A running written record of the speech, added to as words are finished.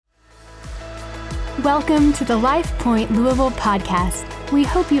Welcome to the Life Point Louisville podcast. We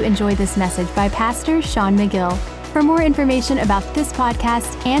hope you enjoy this message by Pastor Sean McGill. For more information about this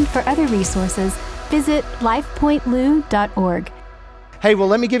podcast and for other resources, visit lifepointlou.org. Hey, well,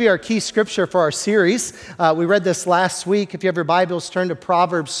 let me give you our key scripture for our series. We read this last week. If you have your Bibles, turn to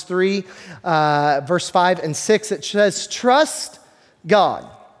Proverbs 3, verse 5 and 6. It says, trust God.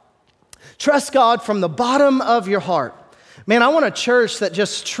 Trust God from the bottom of your heart. Man, I want a church that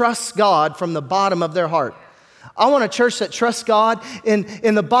just trusts God from the bottom of their heart. I want a church that trusts God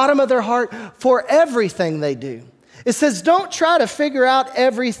in the bottom of their heart for everything they do. It says, don't try to figure out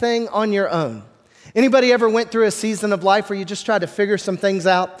everything on your own. Anybody ever went through a season of life where you just tried to figure some things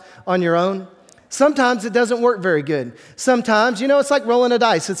out on your own? Sometimes it doesn't work very good. Sometimes, it's like rolling a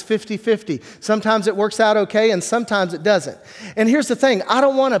dice. It's 50-50. Sometimes it works out okay, and sometimes it doesn't. And here's the thing. I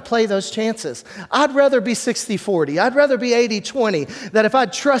don't want to play those chances. I'd rather be 60-40. I'd rather be 80-20. That if I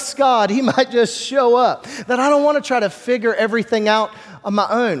trust God, He might just show up. That I don't want to try to figure everything out on my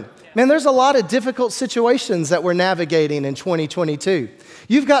own. Man, there's a lot of difficult situations that we're navigating in 2022.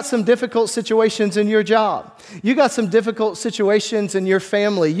 You've got some difficult situations in your job. You got some difficult situations in your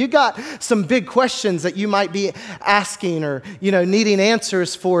family. You got some big questions that you might be asking or, needing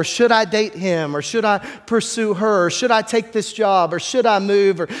answers for. Should I date him, or should I pursue her, or should I take this job, or should I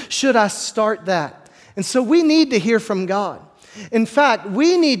move, or should I start that? And so we need to hear from God. In fact,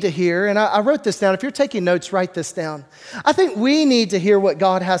 we need to hear, and I wrote this down. If you're taking notes, write this down. I think we need to hear what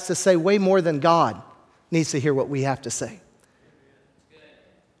God has to say way more than God needs to hear what we have to say.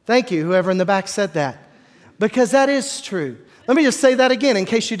 Thank you, whoever in the back said that, because that is true. Let me just say that again in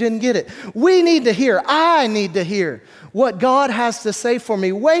case you didn't get it. I need to hear what God has to say for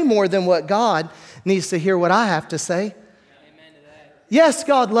me way more than what God needs to hear what I have to say. Yes,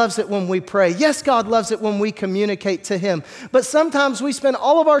 God loves it when we pray. Yes, God loves it when we communicate to Him. But sometimes we spend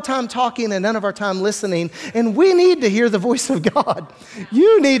all of our time talking and none of our time listening, and we need to hear the voice of God.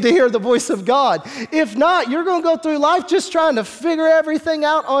 You need to hear the voice of God. If not, you're going to go through life just trying to figure everything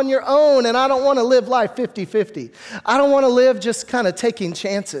out on your own, and I don't want to live life 50-50. I don't want to live just kind of taking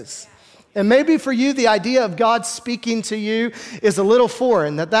chances. And maybe for you, the idea of God speaking to you is a little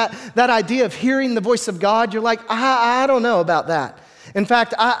foreign, that idea of hearing the voice of God, you're like, I don't know about that. In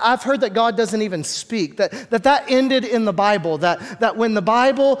fact, I've heard that God doesn't even speak, that ended in the Bible, that when the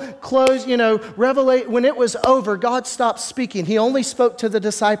Bible closed, when it was over, God stopped speaking. He only spoke to the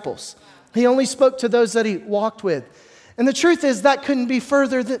disciples. He only spoke to those that He walked with. And the truth is that couldn't be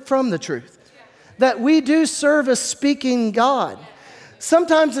further from the truth, that we do serve a speaking God.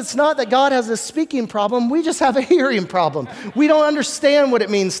 Sometimes it's not that God has a speaking problem, we just have a hearing problem. We don't understand what it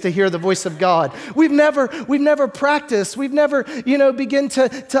means to hear the voice of God. We've never practiced. We've never, begin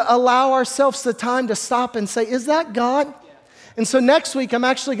to allow ourselves the time to stop and say, is that God? And so next week, I'm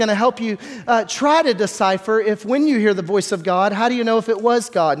actually going to help you try to decipher if when you hear the voice of God, how do you know if it was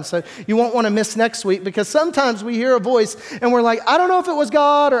God? And so you won't want to miss next week, because sometimes we hear a voice and we're like, I don't know if it was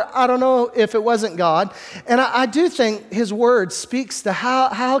God, or I don't know if it wasn't God. And I do think His word speaks to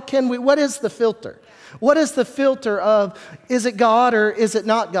what is the filter? What is the filter of, is it God or is it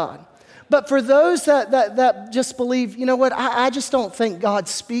not God? But for those that just believe, I just don't think God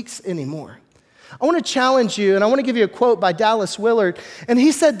speaks anymore. I want to challenge you, and I want to give you a quote by Dallas Willard. And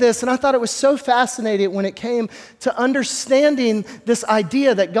he said this, and I thought it was so fascinating when it came to understanding this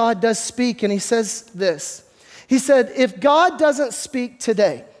idea that God does speak. And he says this. He said, if God doesn't speak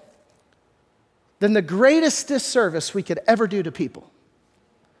today, then the greatest disservice we could ever do to people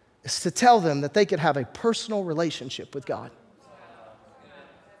is to tell them that they could have a personal relationship with God.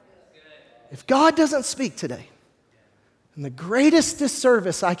 If God doesn't speak today, then the greatest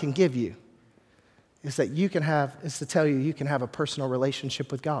disservice I can give you is to tell you you can have a personal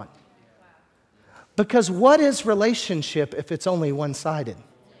relationship with God. Because what is relationship if it's only one-sided?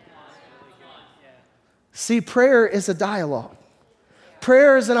 See, prayer is a dialogue.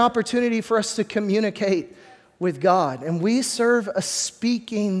 Prayer is an opportunity for us to communicate with God. And we serve a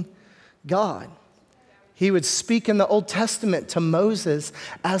speaking God. He would speak in the Old Testament to Moses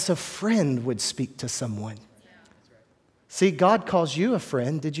as a friend would speak to someone. See, God calls you a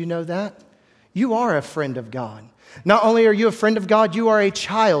friend. Did you know that? You are a friend of God. Not only are you a friend of God, you are a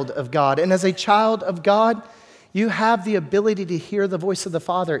child of God. And as a child of God, you have the ability to hear the voice of the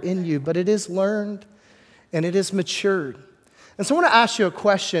Father in you, but it is learned and it is matured. And so I want to ask you a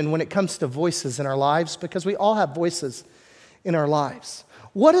question when it comes to voices in our lives, because we all have voices in our lives.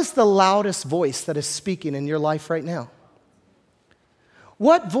 What is the loudest voice that is speaking in your life right now?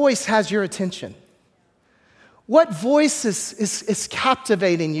 What voice has your attention? What voice is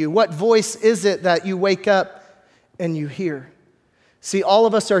captivating you? What voice is it that you wake up and you hear? See, all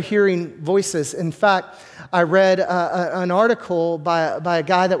of us are hearing voices. In fact, I read an article by a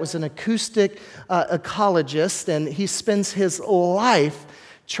guy that was an acoustic ecologist, and he spends his life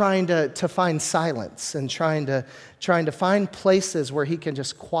trying to find silence and trying to find places where he can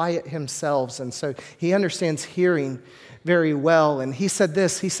just quiet himself. And so he understands hearing very well. And he said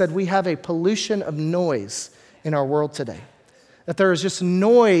this, he said, we have a pollution of noise in our world today. That there is just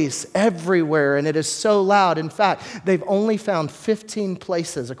noise everywhere, and it is so loud. In fact, they've only found 15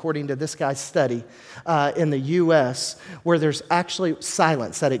 places, according to this guy's study, in the U.S., where there's actually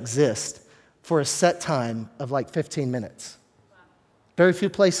silence that exists for a set time of like 15 minutes. Very few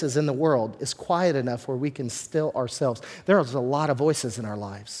places in the world is quiet enough where we can still ourselves. There's a lot of voices in our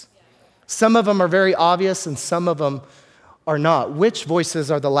lives. Some of them are very obvious, and some of them are not. Which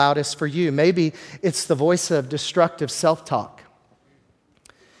voices are the loudest for you? Maybe it's the voice of destructive self-talk.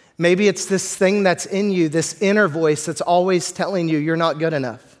 Maybe it's this thing that's in you, this inner voice that's always telling you you're not good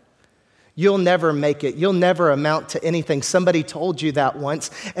enough. You'll never make it. You'll never amount to anything. Somebody told you that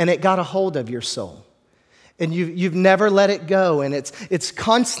once, and it got a hold of your soul. And you've never let it go, and it's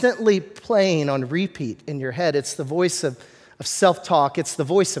constantly playing on repeat in your head. It's the voice of self-talk. It's the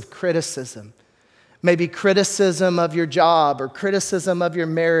voice of criticism. Maybe criticism of your job or criticism of your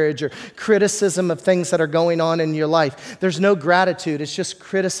marriage or criticism of things that are going on in your life. There's no gratitude. It's just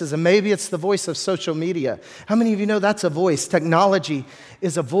criticism. Maybe it's the voice of social media. How many of you know that's a voice? Technology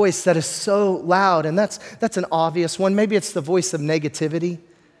is a voice that is so loud, and that's an obvious one. Maybe it's the voice of negativity.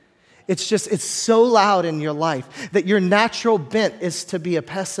 It's so loud in your life that your natural bent is to be a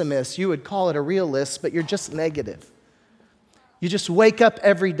pessimist. You would call it a realist, but you're just negative. You just wake up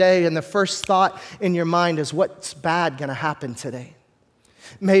every day and the first thought in your mind is, what's bad going to happen today?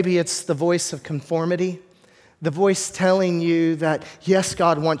 Maybe it's the voice of conformity, the voice telling you that, yes,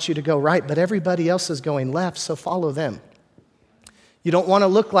 God wants you to go right, but everybody else is going left, so follow them. You don't want to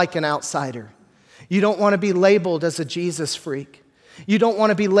look like an outsider. You don't want to be labeled as a Jesus freak. You don't want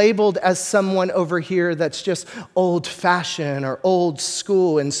to be labeled as someone over here that's just old-fashioned or old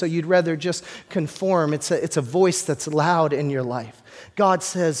school, and so you'd rather just conform. It's a voice that's loud in your life. God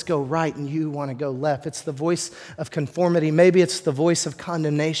says go right, and you want to go left. It's the voice of conformity. Maybe it's the voice of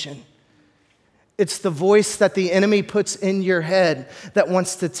condemnation. It's the voice that the enemy puts in your head that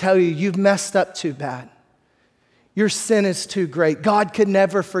wants to tell you you've messed up too bad. Your sin is too great. God could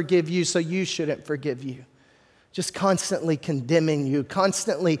never forgive you, so you shouldn't forgive you. Just constantly condemning you,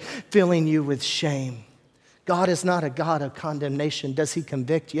 constantly filling you with shame. God is not a God of condemnation. Does he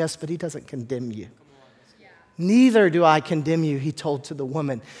convict? Yes, but he doesn't condemn you. Neither do I condemn you, he told to the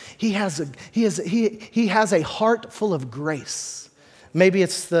woman. He has a heart full of grace. Maybe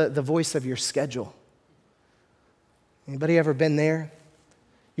it's the voice of your schedule. Anybody ever been there?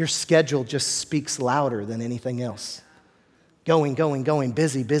 Your schedule just speaks louder than anything else. Going,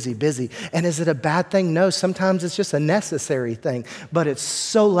 busy, busy, busy. And is it a bad thing? No, sometimes it's just a necessary thing, but it's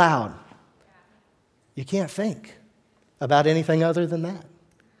so loud. You can't think about anything other than that.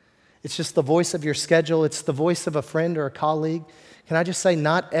 It's just the voice of your schedule. It's the voice of a friend or a colleague. Can I just say,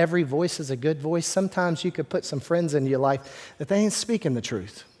 not every voice is a good voice. Sometimes you could put some friends into your life that they ain't speaking the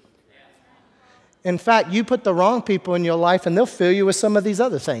truth. In fact, you put the wrong people in your life and they'll fill you with some of these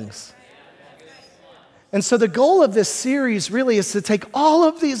other things. And so the goal of this series really is to take all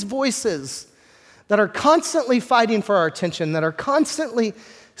of these voices that are constantly fighting for our attention, that are constantly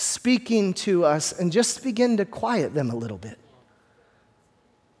speaking to us, and just begin to quiet them a little bit.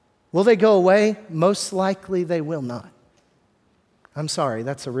 Will they go away? Most likely they will not. I'm sorry,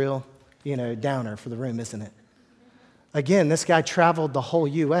 that's a real, downer for the room, isn't it? Again, this guy traveled the whole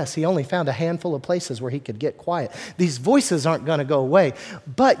U.S. He only found a handful of places where he could get quiet. These voices aren't going to go away,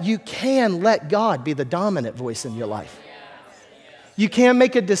 but you can let God be the dominant voice in your life. You can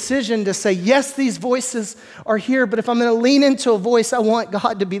make a decision to say, yes, these voices are here, but if I'm going to lean into a voice, I want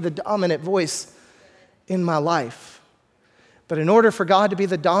God to be the dominant voice in my life. But in order for God to be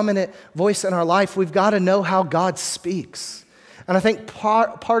the dominant voice in our life, we've got to know how God speaks. And I think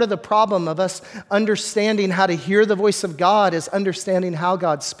part of the problem of us understanding how to hear the voice of God is understanding how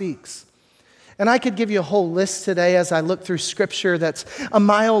God speaks. And I could give you a whole list today as I look through Scripture that's a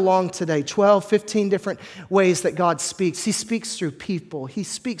mile long today, 12, 15 different ways that God speaks. He speaks through people. He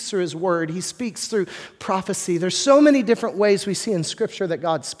speaks through His Word. He speaks through prophecy. There's so many different ways we see in Scripture that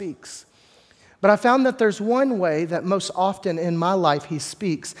God speaks. But I found that there's one way that most often in my life He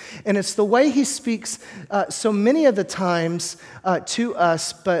speaks, and it's the way He speaks so many of the times to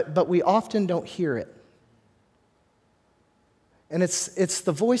us, but we often don't hear it. And it's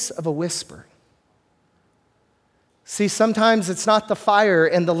the voice of a whisper. See, sometimes it's not the fire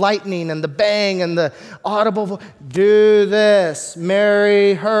and the lightning and the bang and the audible, do this,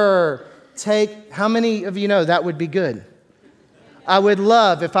 marry her, take, how many of you know that would be good? I would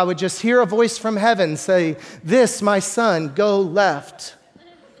love if I would just hear a voice from heaven say, this, my son, go left,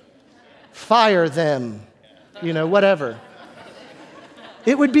 fire them, whatever.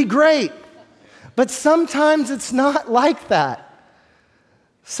 It would be great, but sometimes it's not like that.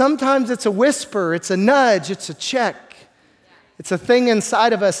 Sometimes it's a whisper, it's a nudge, it's a check. It's a thing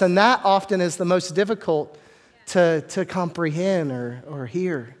inside of us, and that often is the most difficult to comprehend or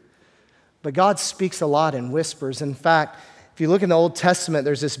hear. But God speaks a lot in whispers. In fact, if you look in the Old Testament,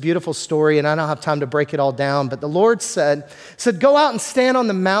 there's this beautiful story, and I don't have time to break it all down, but the Lord said, go out and stand on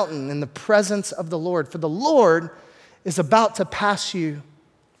the mountain in the presence of the Lord, for the Lord is about to pass you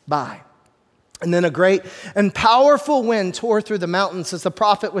by. And then a great and powerful wind tore through the mountains as the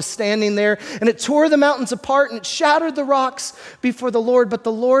prophet was standing there, and it tore the mountains apart and it shattered the rocks before the Lord, but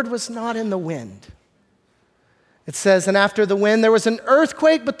the Lord was not in the wind. It says, and after the wind there was an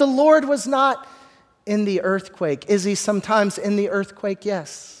earthquake, but the Lord was not in the earthquake. Is he sometimes in the earthquake?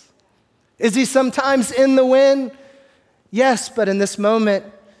 Yes. Is he sometimes in the wind? Yes, but in this moment,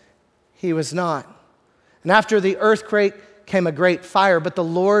 he was not. And after the earthquake came a great fire, but the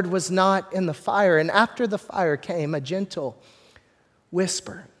Lord was not in the fire. And after the fire came a gentle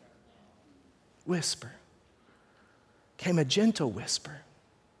whisper. Whisper. Came a gentle whisper.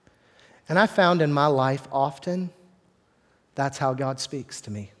 And I found in my life often, that's how God speaks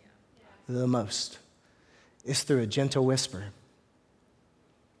to me the most. Is through a gentle whisper.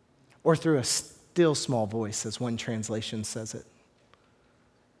 Or through a still small voice, as one translation says it.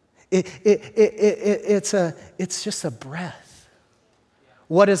 It's just a breath.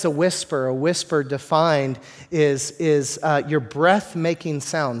 What is a whisper? A whisper defined is your breath making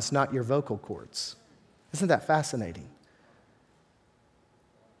sounds, not your vocal cords. Isn't that fascinating?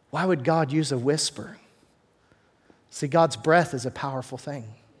 Why would God use a whisper? See, God's breath is a powerful thing.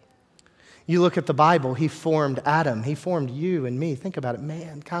 You look at the Bible, he formed Adam. He formed you and me. Think about it,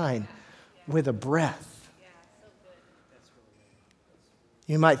 mankind, with a breath.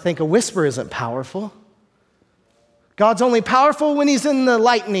 You might think a whisper isn't powerful. God's only powerful when he's in the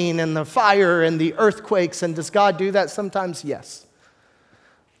lightning and the fire and the earthquakes. And does God do that sometimes? Yes.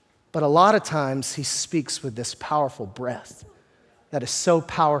 But a lot of times he speaks with this powerful breath that is so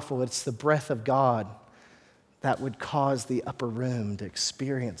powerful. It's the breath of God that would cause the upper room to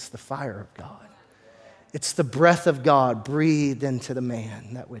experience the fire of God. It's the breath of God breathed into the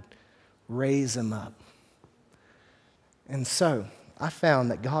man that would raise him up. And so I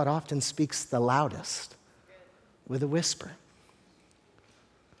found that God often speaks the loudest with a whisper.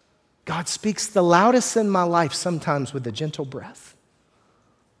 God speaks the loudest in my life sometimes with a gentle breath.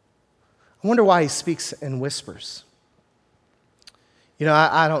 I wonder why he speaks in whispers.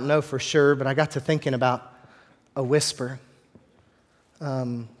 I don't know for sure, but I got to thinking about a whisper.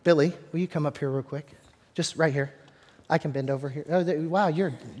 Billy, will you come up here real quick? Just right here. I can bend over here. Oh, wow,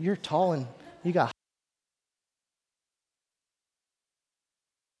 you're tall and you got.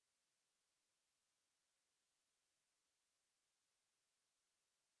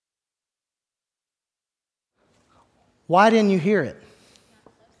 Why didn't you hear it?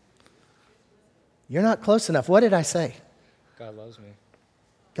 You're not close enough. What did I say? God loves me.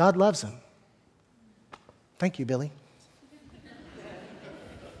 God loves him. Thank you, Billy.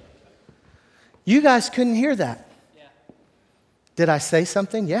 You guys couldn't hear that. Yeah. Did I say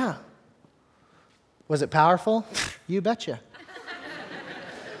something? Yeah. Was it powerful? You betcha.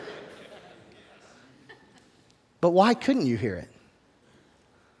 But why couldn't you hear it?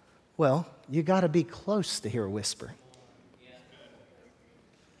 Well, you got to be close to hear a whisper.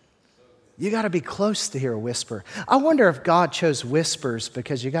 You got to be close to hear a whisper. I wonder if God chose whispers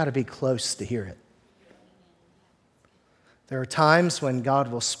because you got to be close to hear it. There are times when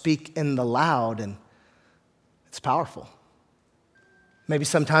God will speak in the loud and it's powerful. Maybe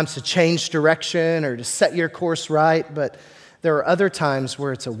sometimes to change direction or to set your course right, but there are other times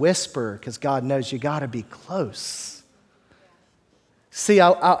where it's a whisper because God knows you got to be close. See,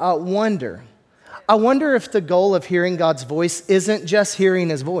 I wonder if the goal of hearing God's voice isn't just hearing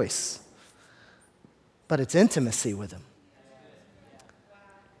his voice, but it's intimacy with him.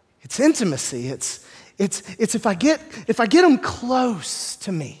 It's intimacy. It's if I get him close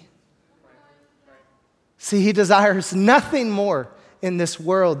to me. See, he desires nothing more in this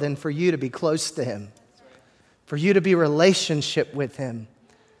world than for you to be close to him, for you to be in relationship with him.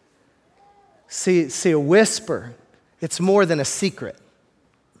 See, a whisper, it's more than a secret.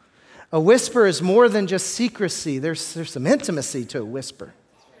 A whisper is more than just secrecy. There's some intimacy to a whisper.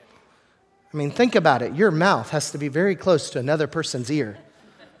 I mean, think about it. Your mouth has to be very close to another person's ear.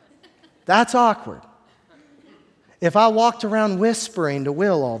 That's awkward. If I walked around whispering to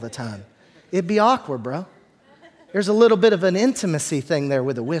Will all the time, it'd be awkward, bro. There's a little bit of an intimacy thing there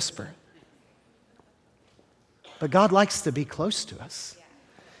with a whisper. But God likes to be close to us.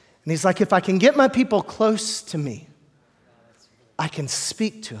 And he's like, if I can get my people close to me, I can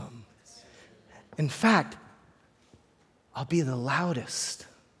speak to them. In fact, I'll be the loudest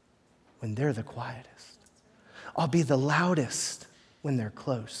when they're the quietest. I'll be the loudest when they're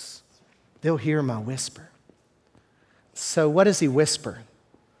close. They'll hear my whisper. So what does he whisper?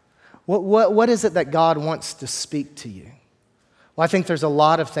 What is it that God wants to speak to you? Well, I think there's a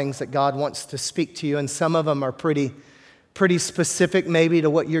lot of things that God wants to speak to you, and some of them are pretty specific maybe to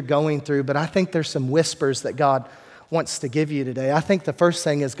what you're going through, but I think there's some whispers that God wants to give you today. I think the first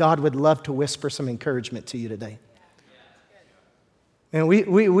thing is God would love to whisper some encouragement to you today. And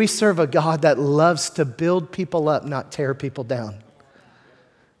we serve a God that loves to build people up, not tear people down.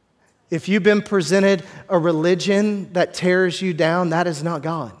 If you've been presented a religion that tears you down, that is not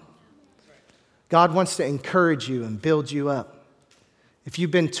God. God wants to encourage you and build you up. If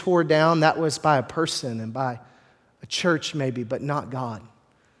you've been torn down, that was by a person and by a church maybe, but not God.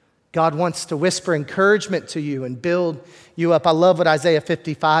 God wants to whisper encouragement to you and build you up. I love what Isaiah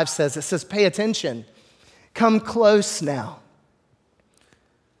 55 says. It says, pay attention. Come close now.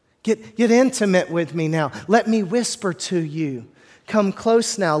 Get intimate with me now. Let me whisper to you. Come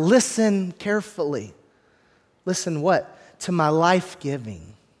close now. Listen carefully. Listen what? To my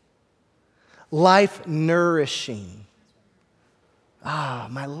life-giving, life-nourishing.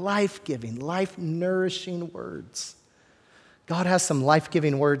 My life-giving, life-nourishing words. God has some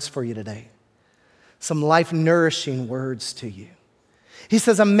life-giving words for you today. Some life-nourishing words to you. He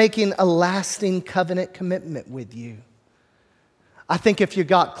says, I'm making a lasting covenant commitment with you. I think if you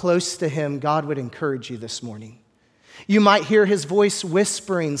got close to him, God would encourage you this morning. You might hear his voice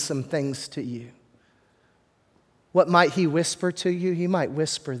whispering some things to you. What might he whisper to you? He might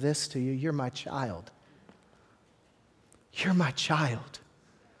whisper this to you. You're my child. You're my child.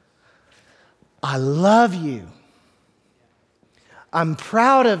 I love you. I'm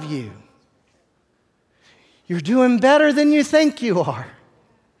proud of you. You're doing better than you think you are.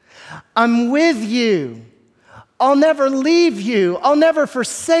 I'm with you. I'll never leave you. I'll never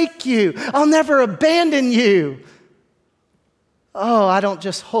forsake you. I'll never abandon you. Oh, I don't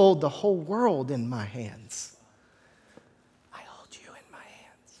just hold the whole world in my hands. I hold you in my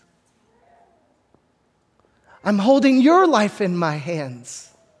hands. I'm holding your life in my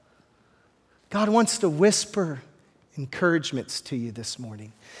hands. God wants to whisper encouragements to you this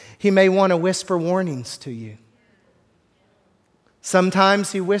morning. He may want to whisper warnings to you.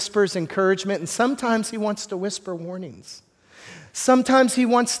 Sometimes he whispers encouragement, and sometimes he wants to whisper warnings. Sometimes he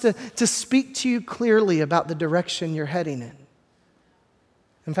wants to speak to you clearly about the direction you're heading in.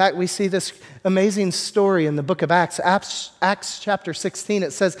 In fact, we see this amazing story in the book of Acts. Acts chapter 16,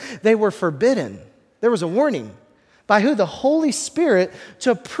 it says they were forbidden. There was a warning by who? The Holy Spirit,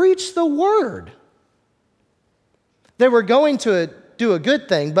 to preach the word. They were going to do a good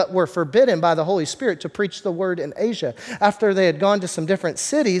thing, but were forbidden by the Holy Spirit to preach the word in Asia. After they had gone to some different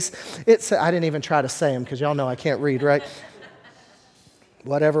cities, I didn't even try to say them because y'all know I can't read, right?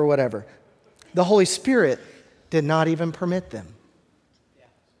 Whatever. The Holy Spirit did not even permit them.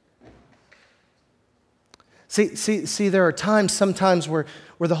 See, there are sometimes where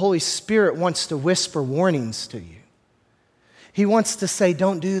the Holy Spirit wants to whisper warnings to you. He wants to say,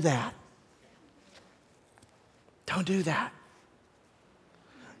 don't do that. Don't do that.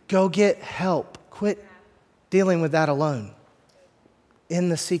 Go get help. Quit dealing with that alone. In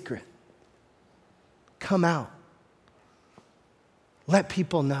the secret. Come out. Let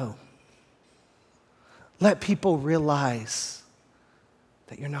people know. Let people realize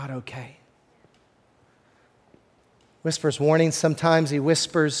that you're not okay. Whispers warnings. Sometimes he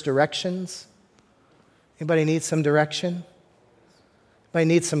whispers directions. Anybody need some direction?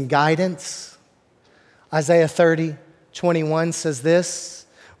 Anybody need some guidance? Isaiah 30:21 says this,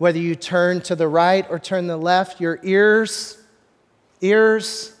 whether you turn to the right or turn to the left, your ears,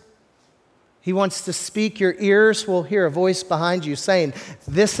 he wants to speak, your ears will hear a voice behind you saying,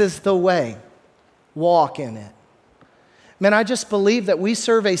 this is the way, walk in it. Man, I just believe that we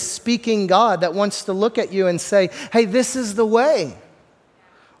serve a speaking God that wants to look at you and say, hey, this is the way.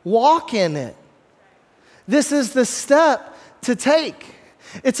 Walk in it. This is the step to take.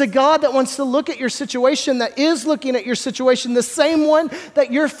 It's a God that wants to look at your situation, that is looking at your situation, the same one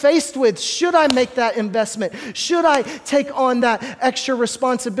that you're faced with. Should I make that investment? Should I take on that extra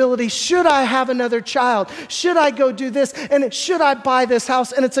responsibility? Should I have another child? Should I go do this? And should I buy this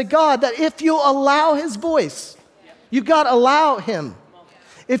house? And it's a God that if you'll allow his voice, you've got to allow him.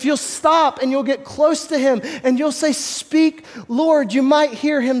 If you'll stop and you'll get close to him and you'll say, "Speak, Lord," you might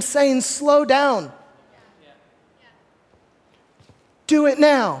hear him saying, "Slow down. Do it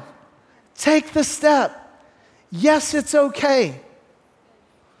now. Take the step. Yes, it's okay."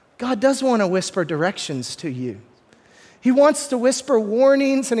 God does want to whisper directions to you. He wants to whisper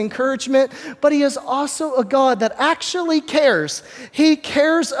warnings and encouragement, but he is also a God that actually cares. He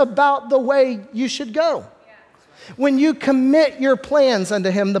cares about the way you should go. When you commit your plans unto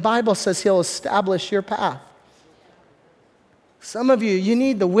him, the Bible says he'll establish your path. Some of you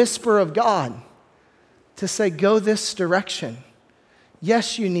need the whisper of God to say, "Go this direction."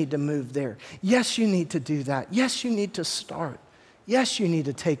 Yes, you need to move there. Yes, you need to do that. Yes, you need to start. Yes, you need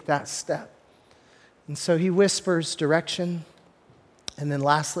to take that step. And so he whispers direction. And then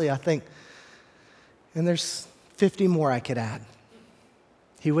lastly, I think, and there's 50 more I could add,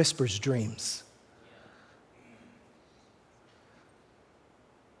 he whispers dreams.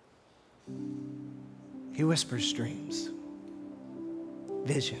 He whispers dreams,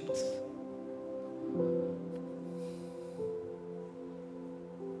 visions.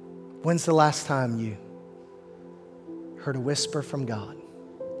 When's the last time you heard a whisper from God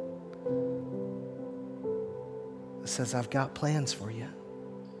that says, "I've got plans for you.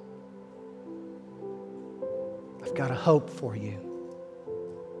 I've got a hope for you.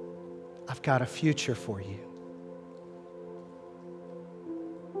 I've got a future for you"?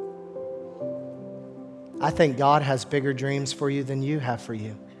 I think God has bigger dreams for you than you have for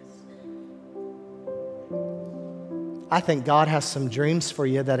you. I think God has some dreams for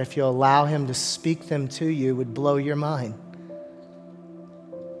you that if you allow him to speak them to you would blow your mind.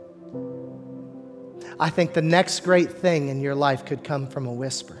 I think the next great thing in your life could come from a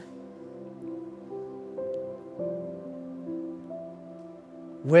whisper.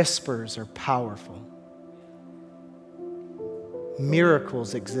 Whispers are powerful.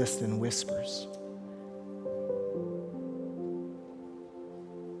 Miracles exist in whispers.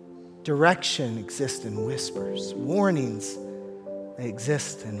 Direction exists in whispers. Warnings, they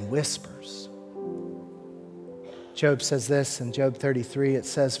exist in whispers. Job says this in Job 33. It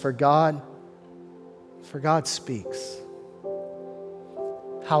says, For God speaks.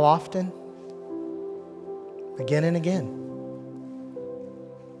 How often? Again and again.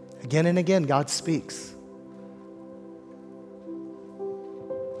 Again and again, God speaks.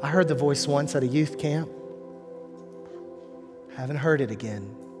 I heard the voice once at a youth camp. Haven't heard it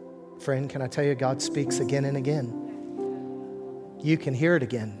again. Friend, can I tell you, God speaks again and again. You can hear it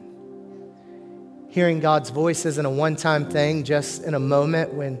again. Hearing God's voice isn't a one-time thing, just in a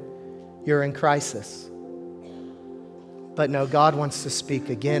moment when you're in crisis. But no, God wants to speak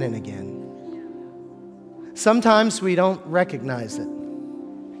again and again. Sometimes we don't recognize it.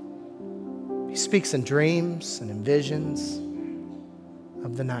 He speaks in dreams and in visions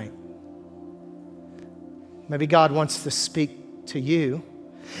of the night. Maybe God wants to speak to you.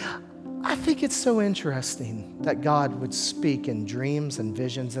 I think it's so interesting that God would speak in dreams and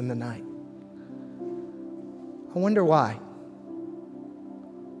visions in the night. I wonder why.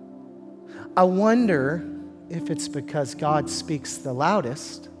 I wonder if it's because God speaks the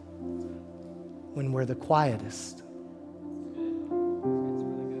loudest when we're the quietest.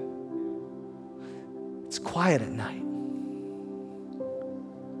 It's quiet at night.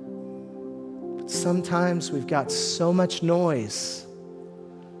 But sometimes we've got so much noise,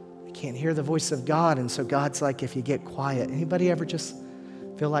 we can't hear the voice of God, and so God's like, if you get quiet. Anybody ever just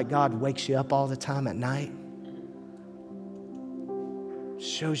feel like God wakes you up all the time at night?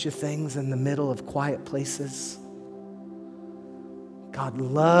 Shows you things in the middle of quiet places. God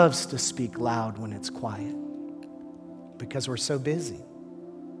loves to speak loud when it's quiet because we're so busy.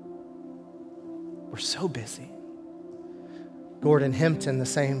 We're so busy. Gordon Hempton, the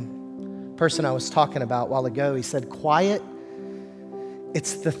same person I was talking about a while ago, he said, quiet,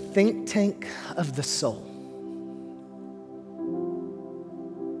 it's the think tank of the soul.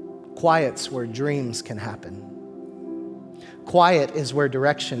 Quiet's where dreams can happen. Quiet is where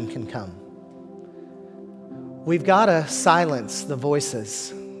direction can come. We've got to silence the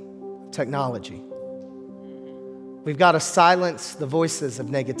voices of technology. We've got to silence the voices of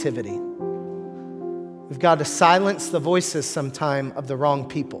negativity. We've got to silence the voices sometime of the wrong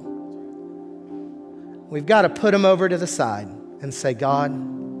people. We've got to put them over to the side and say,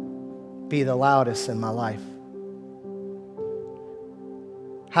 God, be the loudest in my life.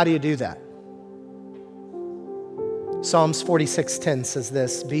 How do you do that? Psalms 46:10 says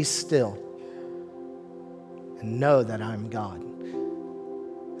this, "Be still and know that I'm God."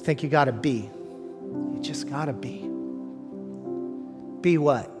 I think you gotta be. You just gotta be. Be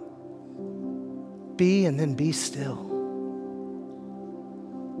what? Be and then be still.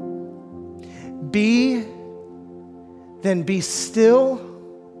 Be, then be still,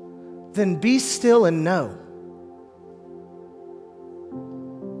 then be still and know.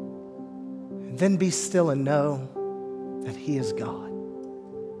 And then be still and know that He is God.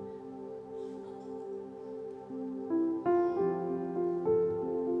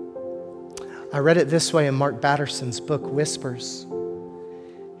 I read it this way in Mark Batterson's book, Whispers.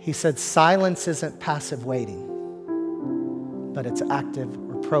 He said, silence isn't passive waiting, but it's active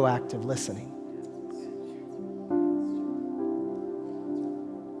or proactive listening.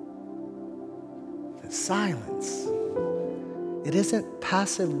 Silence, it isn't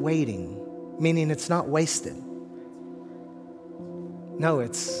passive waiting, meaning it's not wasted. No,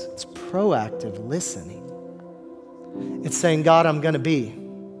 it's proactive listening. It's saying, God, I'm going to be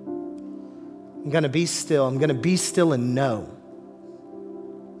still. I'm going to be still and know.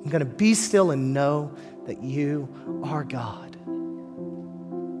 I'm going to be still and know that you are God.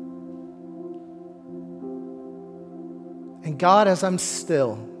 And God, as I'm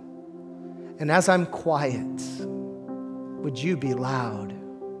still and as I'm quiet, would you be loud?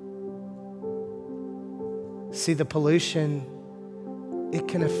 See, the pollution, it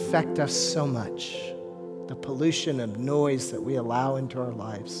can affect us so much. The pollution of noise that we allow into our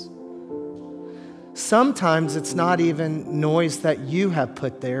lives. Sometimes it's not even noise that you have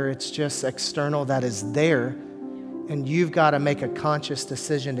put there, it's just external that is there, and you've got to make a conscious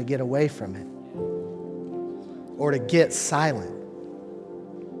decision to get away from it or to get silent.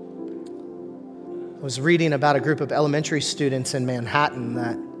 I was reading about a group of elementary students in Manhattan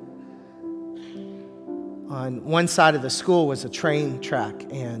that on one side of the school was a train track,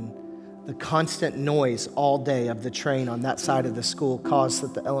 and the constant noise all day of the train on that side of the school caused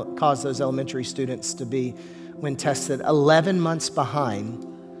those elementary students to be, when tested, 11 months behind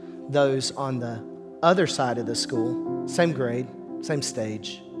those on the other side of the school, same grade, same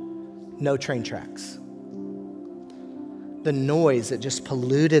stage, no train tracks. The noise, it just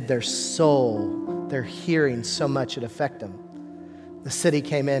polluted their soul, their hearing so much it affected them. The city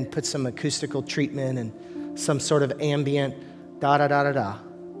came in, put some acoustical treatment and some sort of ambient da-da-da-da-da.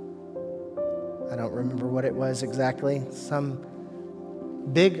 I don't remember what it was exactly. Some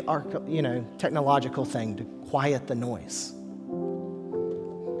big, technological thing to quiet the noise.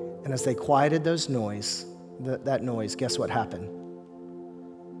 And as they quieted that noise, guess what happened?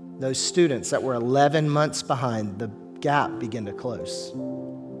 Those students that were 11 months behind, the gap began to close.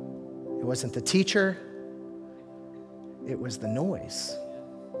 It wasn't the teacher, it was the noise.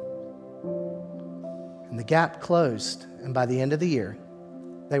 And the gap closed, and by the end of the year,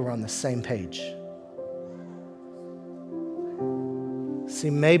 they were on the same page. See,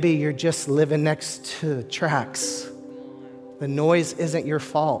 maybe you're just living next to the tracks. The noise isn't your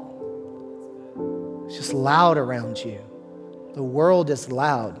fault. It's just loud around you. The world is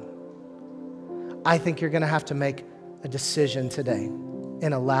loud. I think you're going to have to make a decision today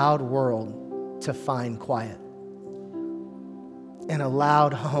in a loud world to find quiet. In a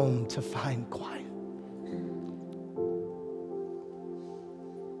loud home to find quiet.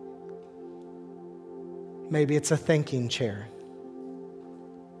 Maybe it's a thinking chair.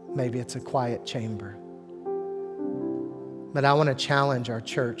 Maybe it's a quiet chamber. But I want to challenge our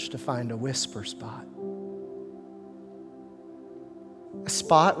church to find a whisper spot. A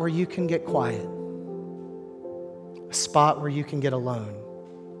spot where you can get quiet. A spot where you can get alone.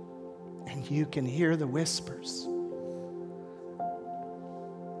 And you can hear the whispers.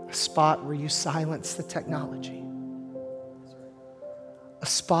 A spot where you silence the technology. A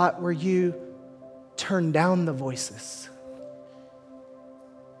spot where you turn down the voices.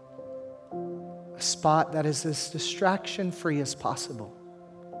 A spot that is as distraction-free as possible.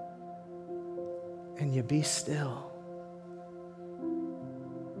 And you be still.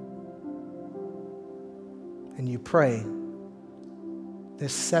 And you pray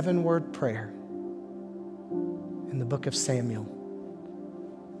this 7-word prayer in the book of Samuel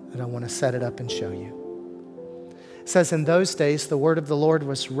that I want to set it up and show you. It says, in those days, the word of the Lord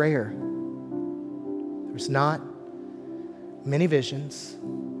was rare. There was not many visions.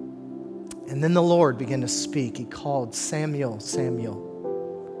 And then the Lord began to speak. He called, Samuel, Samuel.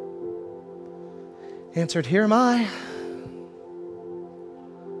 He answered, here am I.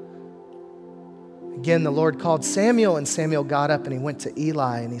 Again, the Lord called Samuel, and Samuel got up and he went to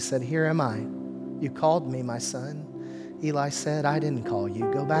Eli and he said, here am I. You called me, my son. Eli said, I didn't call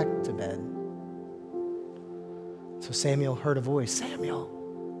you. Go back to bed. So Samuel heard a voice.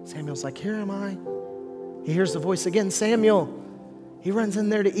 Samuel. Samuel's like, here am I. He hears the voice again. Samuel. He runs in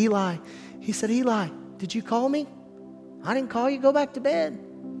there to Eli. He said, Eli, did you call me? I didn't call you. Go back to bed.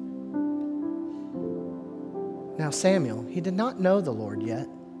 Now Samuel, he did not know the Lord yet.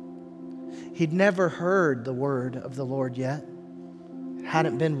 He'd never heard the word of the Lord yet. It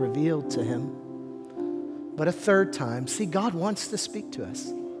hadn't been revealed to him. But a third time, see, God wants to speak to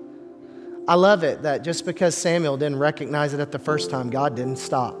us. I love it that just because Samuel didn't recognize it at the first time, God didn't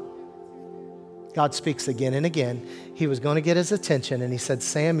stop. God speaks again and again. He was going to get his attention, and he said,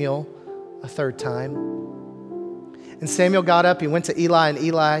 Samuel, a third time. And Samuel got up, he went to Eli, and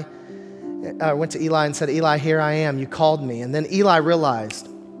Eli said, Eli, here I am. You called me. And then Eli realized,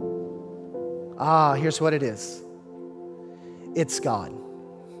 here's what it is. It's God.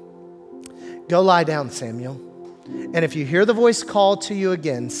 Go lie down, Samuel. And if you hear the voice call to you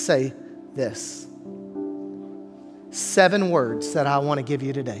again, say this. 7 words that I want to give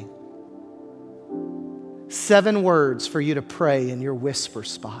you today. 7 words for you to pray in your whisper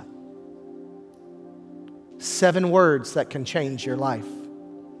spot. 7 words that can change your life.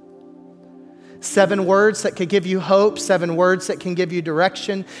 7 words that can give you hope. 7 words that can give you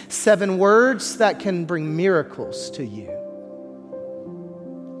direction. 7 words that can bring miracles to you.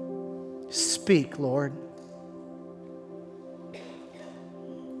 Speak, Lord,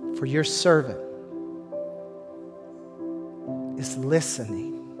 for your servant is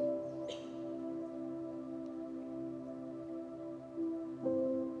listening.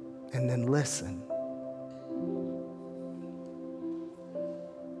 And then listen.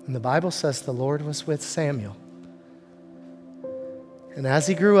 And the Bible says the Lord was with Samuel. And as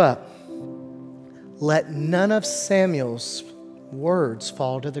he grew up, let none of Samuel's words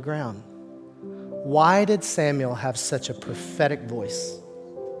fall to the ground. Why did Samuel have such a prophetic voice?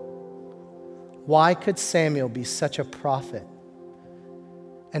 Why could Samuel be such a prophet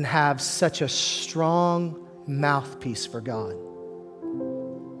and have such a strong mouthpiece for God?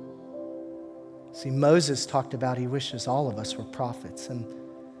 See, Moses talked about he wishes all of us were prophets. And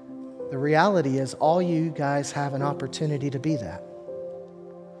the reality is all you guys have an opportunity to be that.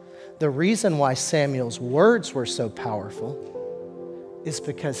 The reason why Samuel's words were so powerful is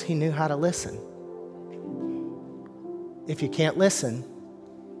because he knew how to listen. If you can't listen,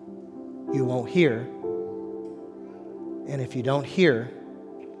 you won't hear. And if you don't hear,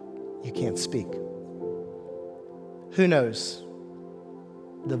 you can't speak. Who knows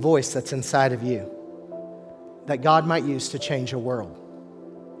the voice that's inside of you that God might use to change a world,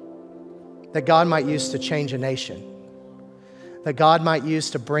 that God might use to change a nation, that God might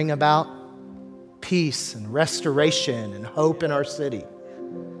use to bring about peace and restoration and hope in our city.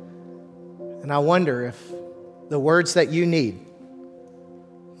 And I wonder if the words that you need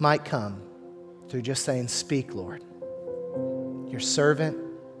might come through just saying, speak, Lord. Your servant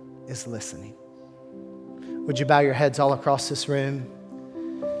is listening. Would you bow your heads all across this room?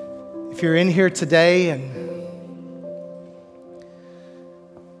 If you're in here today and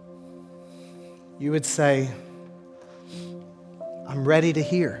you would say, I'm ready to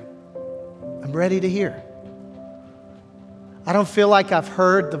hear. I'm ready to hear. I don't feel like I've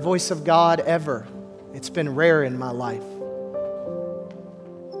heard the voice of God ever. It's been rare in my life.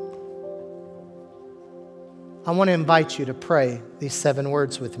 I want to invite you to pray these 7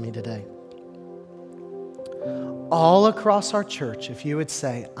 words with me today. All across our church, if you would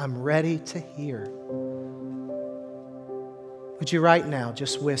say, I'm ready to hear. Would you right now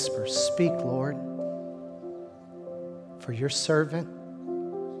just whisper, speak, Lord, for your servant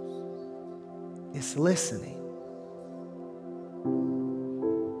is listening.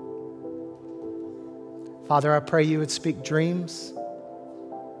 Father, I pray you would speak dreams.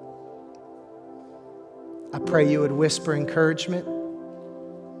 I pray you would whisper encouragement.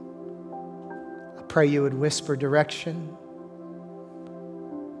 I pray you would whisper direction.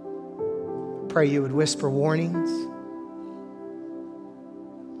 I pray you would whisper warnings.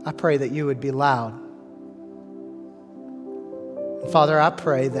 I pray that you would be loud. And Father, I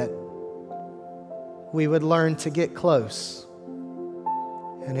pray that we would learn to get close.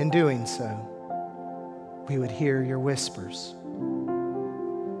 And in doing so, we would hear your whispers.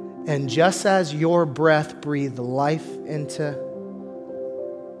 And just as your breath breathed life into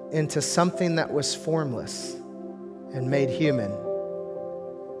something that was formless and made human,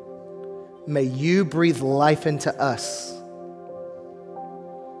 may you breathe life into us.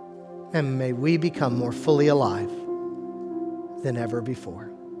 And may we become more fully alive than ever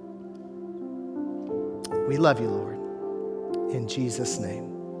before. We love you, Lord. In Jesus'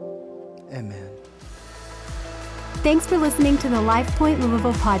 name, amen. Thanks for listening to the LifePoint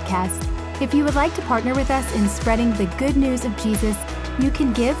Louisville podcast. If you would like to partner with us in spreading the good news of Jesus, you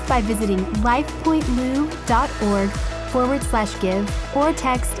can give by visiting lifepointlou.org/give or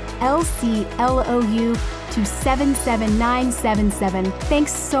text LCLOU to 77977.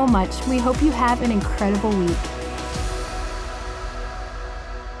 Thanks so much. We hope you have an incredible week.